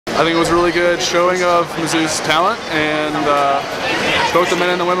I think it was a really good showing of Mizzou's talent, and both the men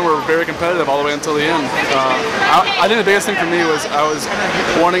and the women were very competitive all the way until the end. I think the biggest thing for me was I was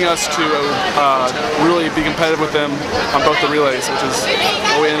wanting us to really be competitive with them on both the relays, which is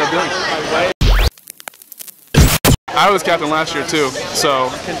what we ended up doing. I was captain last year too, so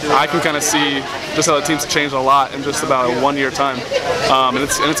I can kind of see just how the team's changed a lot in just about a 1 year time, and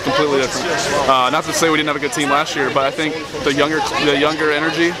it's completely different. Not to say we didn't have a good team last year, but I think the younger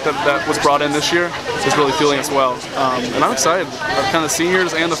energy that was brought in this year is really fueling us well, and I'm excited. Kind of the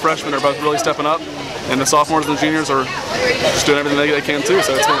seniors and the freshmen are both really stepping up, and the sophomores and the juniors are just doing everything they can too.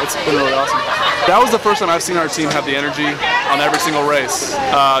 So it's been really awesome. That was the first time I've seen our team have the energy on every single race.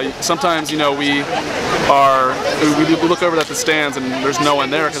 Sometimes, you know, we look over at the stands and there's no one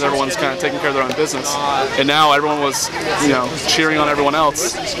there because everyone's kind of taking care of their own business. And now everyone was, you know, cheering on everyone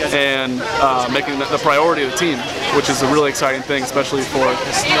else and making the priority of the team, which is a really exciting thing, especially for a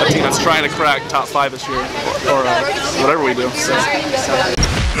team that's trying to crack top 5 this year or whatever we do. So.